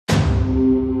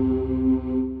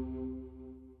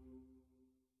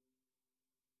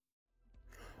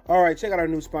All right, check out our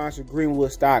new sponsor,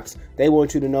 Greenwood Stocks. They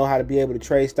want you to know how to be able to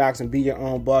trade stocks and be your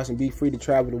own boss and be free to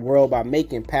travel the world by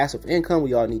making passive income.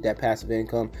 We all need that passive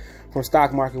income from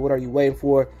stock market. What are you waiting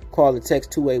for? Call or text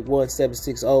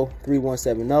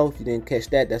 281-760-3170. If you didn't catch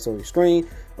that, that's on your screen.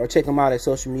 Or check them out at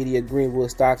social media, Greenwood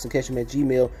Stocks, and catch them at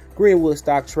Gmail, Greenwood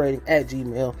Stock Trading at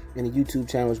Gmail. And the YouTube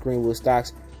channel is Greenwood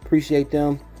Stocks. Appreciate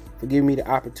them for giving me the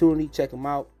opportunity. Check them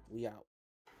out. We out.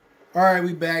 All right,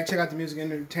 we back. Check out the music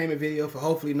and entertainment video for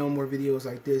hopefully no more videos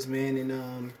like this, man.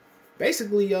 And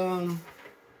basically,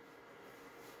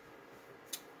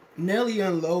 Nelly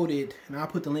unloaded, and I'll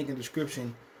put the link in the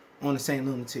description, on the St.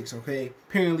 Lunatics, okay?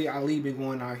 Apparently, Ali been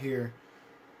going out here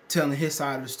telling his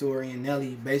side of the story, and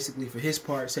Nelly basically, for his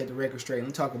part, set the record straight. Let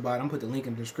me talk about it. I'm going to put the link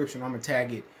in the description. I'm going to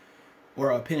tag it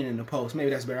or pin it in the post. Maybe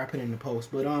that's better. I put it in the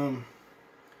post. But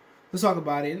let's talk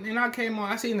about it. And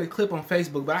I seen the clip on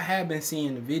Facebook, but I have been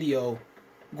seeing the video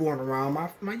going around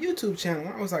my YouTube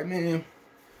channel. I was like, man,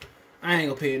 I ain't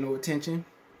gonna pay no attention.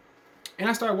 And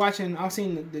I started watching, I was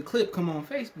seeing the clip come on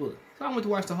Facebook. So I went to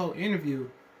watch the whole interview.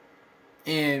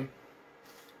 And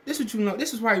this is what you know,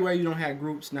 this is probably why you don't have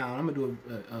groups now. I'm gonna do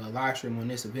a live stream on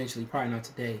this eventually, probably not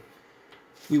today.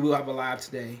 We will have a live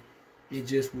today. It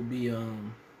just will be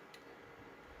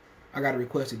I got a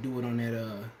request to do it on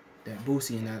that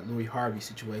Boosie and that Louis Harvey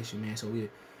situation, man. So we'll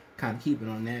kind of keep it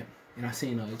on that. And I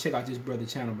seen, check out this brother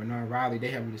channel, Bernard Riley. They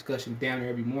have a discussion down there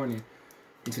every morning.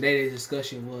 And today's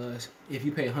discussion was, if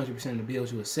you pay 100% of the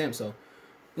bills, you're a simp. So we're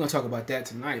going to talk about that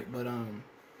tonight. But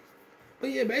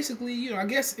yeah, basically, you know, I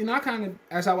guess, and I kind of,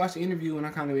 as I watched the interview and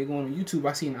I kind of been going on YouTube,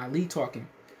 I seen Ali talking.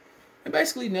 And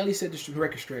basically, Nelly set the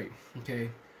record straight, okay?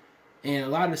 And a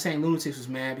lot of the St. Lunatics was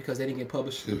mad because they didn't get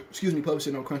published, published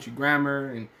in no Country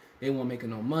Grammar, and they weren't making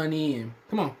no money. And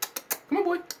come on,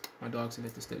 boy. My dog's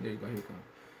at the step. There you go. Here you come.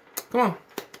 Come on.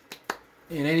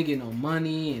 And they didn't get no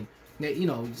money, and they, you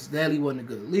know, Nelly wasn't a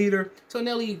good leader. So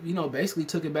Nelly, you know, basically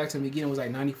took it back to the beginning. It was like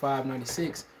 95,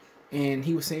 96. And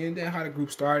he was saying that how the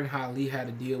group started, how Ali had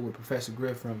to deal with Professor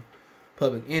Griff from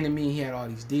Public Enemy. He had all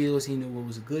these deals. He knew what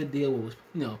was a good deal, what was,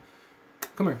 you know,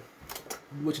 come here,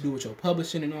 what you do with your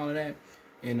publishing and all of that.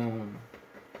 And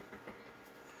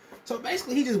so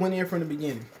basically he just went in from the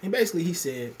beginning. And basically he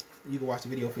said, you can watch the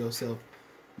video for yourself,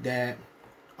 that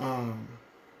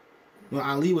when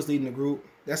Ali was leading the group,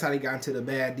 that's how they got into the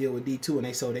bad deal with D2 and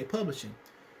they sold their publishing.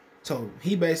 So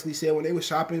he basically said when they were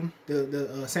shopping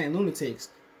the St.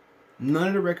 Lunatics, none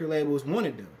of the record labels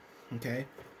wanted them, okay?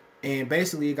 And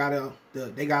basically they met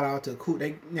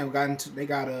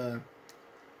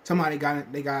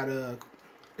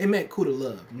Kuda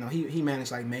Love. You know, he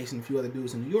managed like Mason and a few other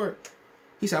dudes in New York.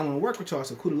 He said, I want to work with y'all.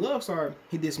 So Kuda Love started,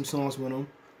 he did some songs with them.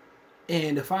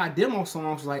 And the 5 demo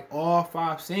songs was like all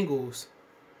 5 singles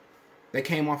that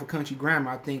came off of Country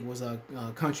Grammar. I think was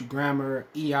Country Grammar,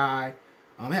 EI.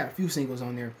 It had a few singles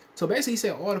on there. So basically he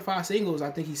said all the 5 singles, I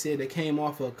think he said, that came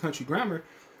off of Country Grammar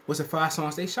was the 5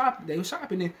 songs they were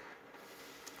shopping in.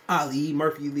 Ali,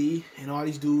 Murphy Lee, and all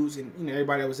these dudes, and you know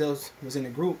everybody else was in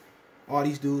the group. All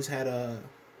these dudes had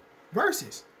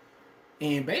verses.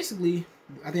 And basically,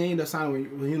 I think they ended up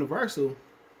signing with Universal.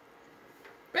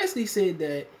 Basically said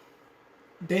that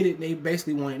they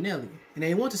basically wanted Nelly. And they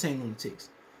didn't want the St. Lunatics.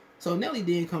 So Nelly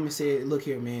did come and said, look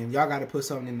here, man, y'all got to put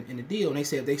something in the deal. And they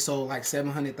said if they sold like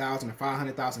 700,000 or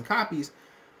 500,000 copies,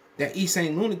 that each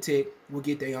St. Lunatic will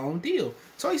get their own deal.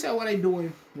 So he said, they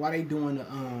doing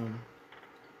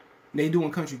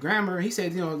Country Grammar. He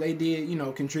said, you know, they did, you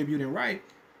know, contribute and write.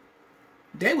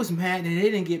 They was mad that they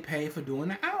didn't get paid for doing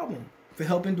the album, for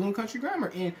helping doing Country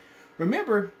Grammar. And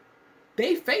remember,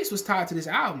 their face was tied to this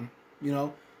album, you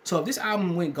know. So if this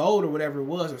album went gold or whatever it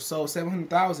was, or sold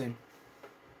 700,000,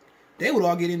 they would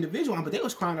all get individual. But they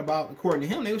was crying about, according to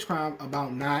him, they was crying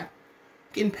about not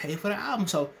getting paid for the album.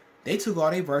 So they took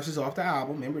all their verses off the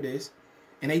album. Remember this,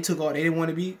 and they didn't want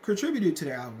to be contributed to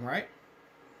the album, right?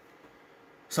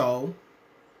 So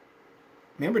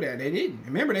remember that they didn't.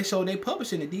 Remember they showed they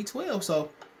publishing at D12. So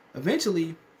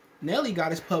eventually Nelly got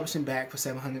his publishing back for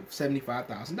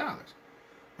 $775,000.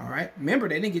 All right. Remember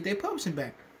they didn't get their publishing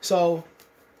back. So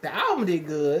the album did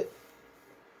good.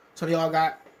 So they all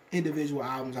got individual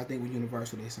albums. I think with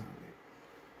Universal they signed with.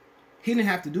 He didn't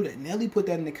have to do that. Nelly put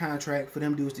that in the contract for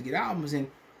them dudes to get albums, and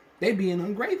they being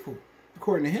ungrateful,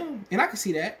 according to him. And I can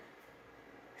see that.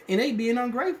 And they being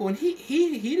ungrateful, and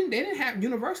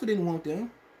Universal didn't want them.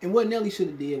 And what Nelly should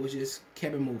have did was just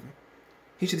kept it moving.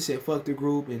 He should have said fuck the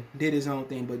group and did his own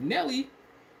thing. But Nelly,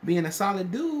 being a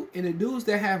solid dude, and the dudes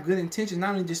that have good intentions,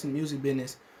 not only just in the music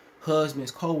business,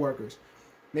 husbands, co-workers,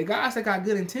 the guys that got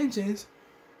good intentions,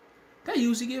 they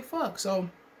usually get fucked. So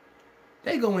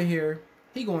they go in here,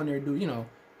 he go in there, do, you know,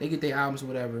 They get their albums or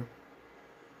whatever.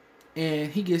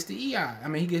 And he gets to EI. I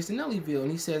mean, he gets to Nellyville.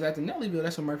 And he says after Nellyville,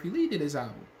 that's when Murphy Lee did his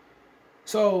album.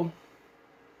 So,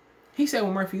 he said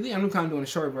when Murphy Lee, I'm kind of doing a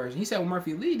short version. He said when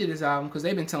Murphy Lee did his album, because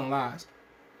they've been telling lies.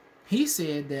 He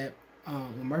said that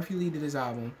when Murphy Lee did his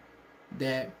album,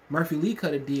 that Murphy Lee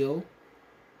cut a deal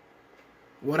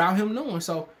without him knowing.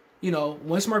 So, you know,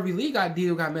 once Murphy Lee got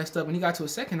messed up and he got to a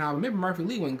second album, remember Murphy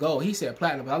Lee went gold. He said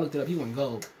platinum, but I looked it up, he went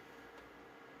gold.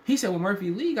 He said when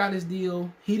Murphy Lee got his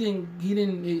deal, he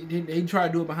tried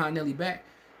to do it behind Nelly back.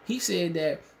 He said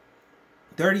that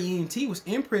Dirty E&T was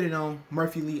imprinted on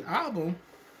Murphy Lee album,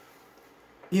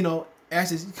 you know,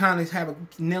 as it kind of have a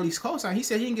Nelly's cosign. He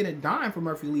said he didn't get a dime for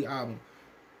Murphy Lee album.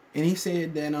 And he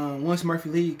said that once Murphy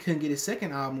Lee couldn't get his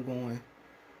second album going,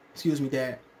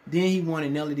 that then he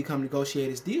wanted Nelly to come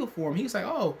negotiate his deal for him. He was like,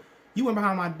 oh, you went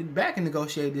behind my back and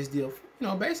negotiated this deal. You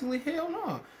know, basically, hell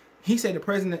no. He said the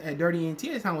president at Dirty E&T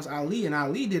at the time was Ali, and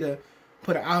Ali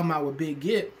put an album out with Big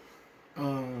Git.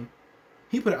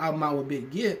 He put an album out with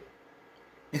Big Git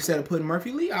instead of putting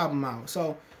Murphy Lee album out.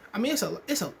 So, I mean,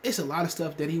 it's a lot of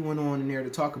stuff that he went on in there to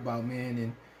talk about,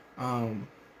 man. And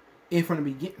in from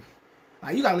the beginning,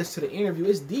 like, you gotta listen to the interview.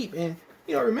 It's deep, and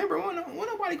you know, remember when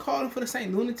nobody called him for the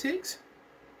St. Lunatics.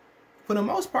 For the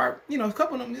most part, you know, a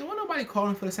couple of them, when nobody called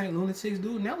him for the St. Lunatics,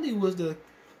 dude. Nelly was the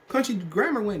country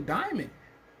grammar went diamond.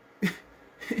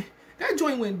 That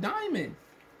joint went diamond.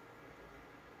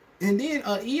 And then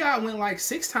EI went like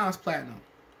 6 times platinum.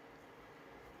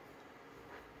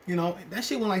 You know, that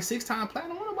shit went like 6 times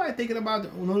platinum. Nobody thinking about the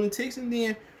Lunatics. And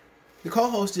then the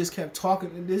co-host just kept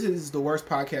talking. This is the worst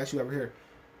podcast you ever heard.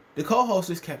 The co-host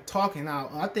just kept talking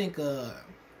out. I think that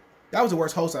was the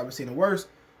worst host I've ever seen. One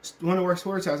of the worst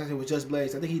storytellers I think was Just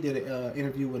Blaze. I think he did an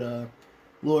interview with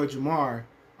Lord Jamar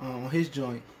on his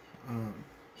joint.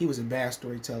 He was a bad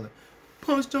storyteller.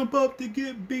 Punch jump up to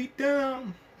get beat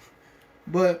down.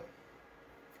 But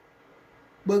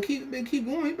keep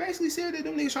going. He basically said that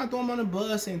them niggas trying to throw him on the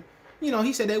bus, and you know,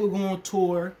 he said they would go on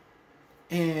tour,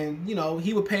 and you know,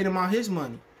 he would pay them out his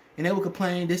money, and they would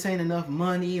complain this ain't enough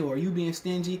money or you being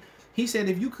stingy. He said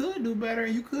if you could do better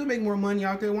and you could make more money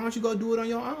out there, why don't you go do it on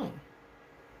your own?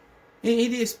 And he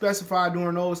did specify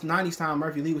during those 90s time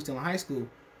Murphy Lee was still in high school.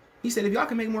 He said if y'all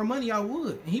can make more money, y'all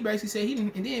would. And he basically said he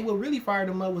didn't. And then what really fired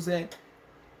him up was that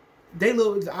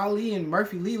Ali and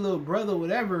Murphy Lee little brother,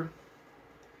 whatever.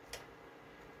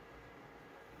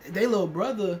 They little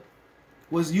brother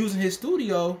was using his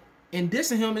studio and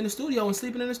dissing him in the studio and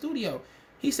sleeping in the studio.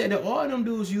 He said that all of them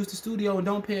dudes use the studio and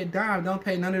don't pay a dime, don't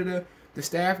pay none of the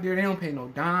staff there. They don't pay no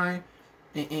dime,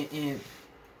 and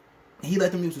he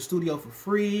let them use the studio for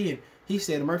free. And he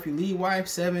said Murphy Lee wife,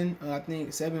 Seven,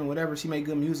 whatever, she made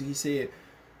good music. He said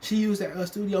she used that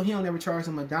studio. He don't ever charge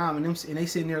them a dime, and they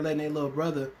sitting there letting their little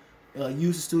brother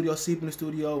use the studio, sleep in the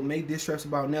studio, make diss tracks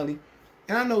about Nelly.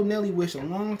 And I know Nelly wished a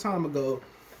long time ago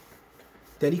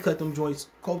that he cut them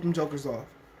jokers off.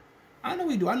 I know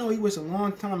he do. I know he wished a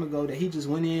long time ago that he just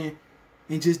went in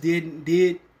and just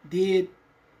did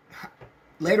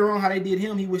later on how they did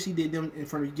him. He wished he did them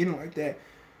from the beginning like that.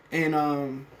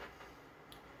 And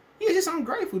yeah, just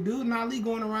ungrateful, dude. And Ali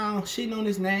going around shitting on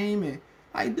his name, and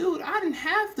like, dude, I didn't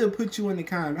have to put you in the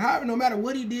contract. No matter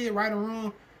what he did, right or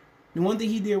wrong, the one thing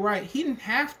he did right, he didn't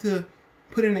have to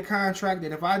put in the contract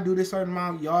that if I do this certain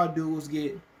amount, y'all dudes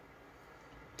get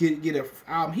a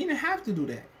album. He didn't have to do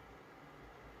that.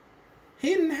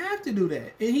 He didn't have to do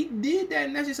that. And he did that,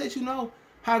 and that just lets you know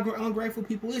how ungrateful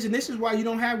people is. And this is why you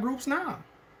don't have groups now.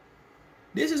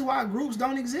 This is why groups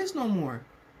don't exist no more.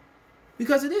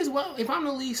 Because it is, well, if I'm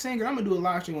the lead singer, I'm going to do a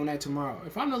live stream on that tomorrow.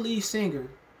 If I'm the lead singer,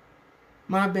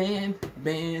 my band,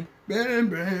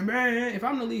 if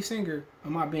I'm the lead singer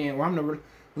of my band, or I'm the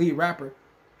lead rapper,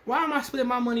 why am I splitting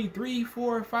my money 3,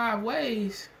 4, 5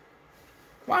 ways?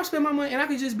 Why spend my money? And I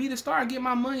could just be the star and get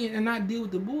my money and not deal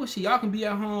with the bullshit. Y'all can be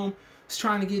at home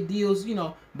trying to get deals, you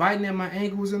know, biting at my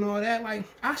ankles and all that. Like,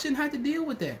 I shouldn't have to deal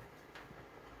with that.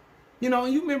 You know,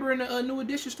 and you remember in the New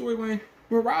Edition story when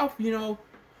Ralph, you know,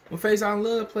 when Face Out in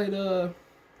Love played,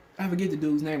 I forget the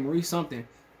dude's name, Maurice something.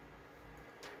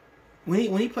 When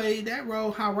he played that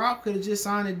role, how Ralph could have just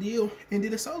signed a deal and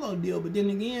did a solo deal. But then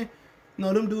again, you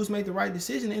know, them dudes make the right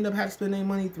decision. They end up having to spend their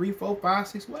money 3, 4, 5,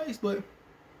 6 ways. But,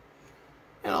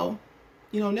 you know,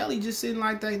 Nelly just sitting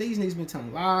like that. These niggas been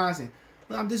telling lies, and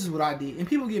well, this is what I did. And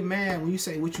people get mad when you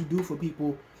say what you do for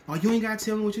people. Oh, you ain't gotta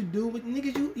tell me what you do. But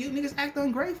niggas, you niggas act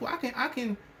ungrateful. I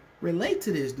can relate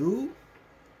to this, dude.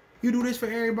 You do this for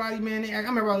everybody, man. I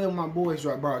remember I let my boys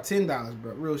borrow $10,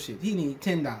 bro. Real shit. He need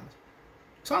 $10.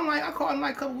 So I'm like, I called him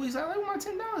like a couple weeks. I like, where my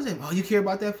 $10 at? Oh, you care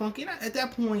about that funky? And at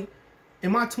that point,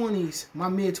 in my 20s, my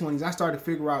mid-20s, I started to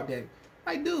figure out that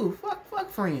Like, dude, fuck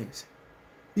friends.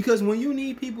 Because when you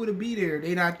need people to be there,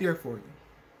 they not there for you.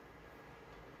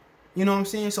 You know what I'm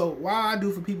saying? So why I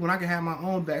do for people when I can have my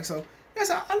own back. So that's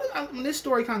how this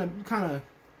story kind of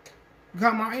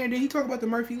got my ear. Then he talked about the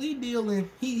Murphy Lee deal, and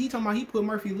he talking about he put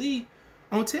Murphy Lee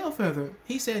on tail feather.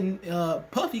 He said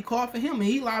Puffy called for him, and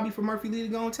he lobbied for Murphy Lee to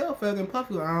go on tail feather, and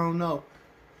Puffy, I don't know.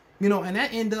 You know, and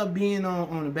that ended up being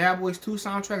on the Bad Boys 2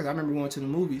 soundtrack. I remember going to the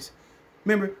movies.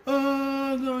 Remember,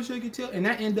 I'm gonna shake your tail, and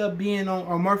that ended up being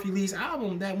on Murphy Lee's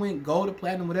album that went gold or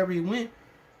platinum, whatever he went.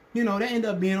 You know, that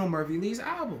ended up being on Murphy Lee's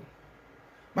album.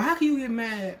 But how can you get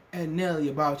mad at Nelly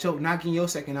about not getting your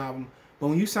second album? But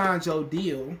when you signed your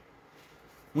deal,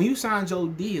 you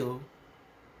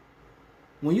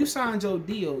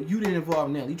didn't involve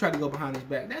Nelly. You tried to go behind his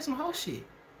back. That's some whole shit.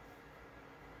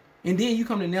 And then you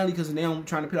come to Nelly because they don't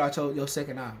trying to put out your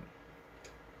second album.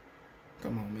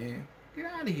 Come on, man. Get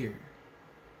out of here.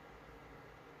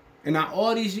 And now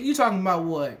all these, you talking about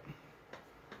what?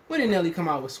 When did Nelly come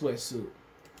out with Sweatsuit?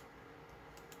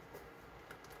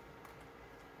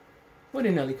 When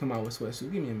did Nelly come out with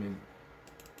Sweatsuit? Give me a minute.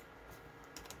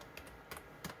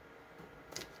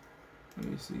 Let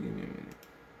me see. Give me a minute.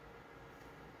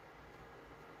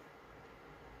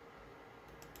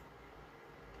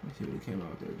 Let me see what he came out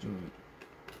with that joint.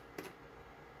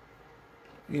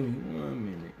 Give me 1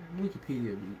 minute.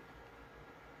 Wikipedia beat.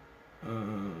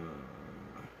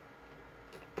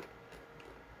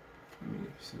 Let me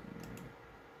see.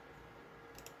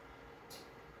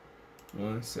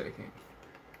 1 second.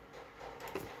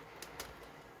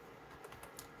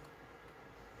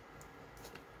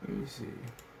 Let me see.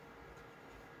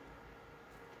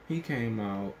 He came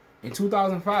out in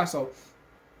 2005, so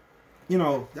you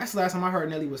know that's the last time I heard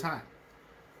Nelly was hot.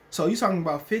 So you talking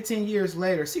about 15 years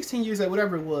later, 16 years later,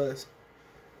 whatever it was.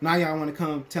 Now y'all want to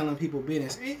come telling people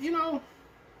business. You know,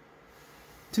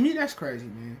 to me that's crazy,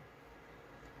 man.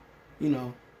 You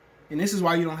know, and this is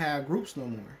why you don't have groups no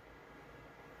more.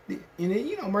 And then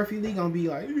you know Murphy Lee gonna be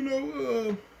like,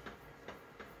 can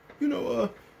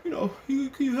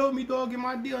you help me, dog, get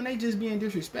my deal? And they just being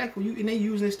disrespectful. And they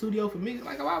using the studio for me.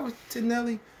 Like if I was to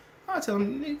Nelly, I'd tell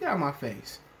him, nigga, get out of my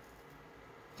face.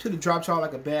 Should have dropped y'all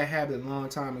like a bad habit a long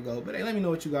time ago. But hey, let me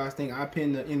know what you guys think. I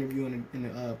pinned the interview in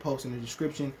the post in the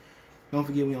description. Don't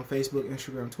forget me on Facebook,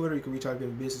 Instagram, Twitter. You can reach out if you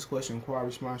have a business question, inquiry,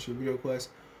 response to your video request.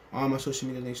 All my social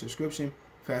media links in the description.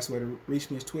 Fast way to reach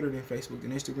me is Twitter, then Facebook,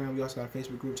 then Instagram. We also got a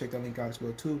Facebook group. Check that link out as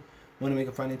well too. Want to make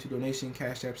a financial donation?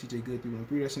 Cash App, CJ Good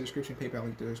 313. That's in the description. PayPal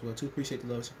link there as well too. Appreciate the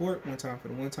love and support. One time for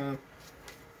the one time.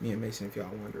 Me and Mason, if y'all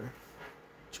wondering.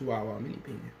 Chihuahua mini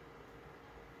pen.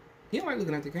 He don't like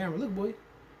looking at the camera. Look, boy.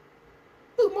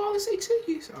 Look, Marlon 6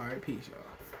 All right, peace, y'all.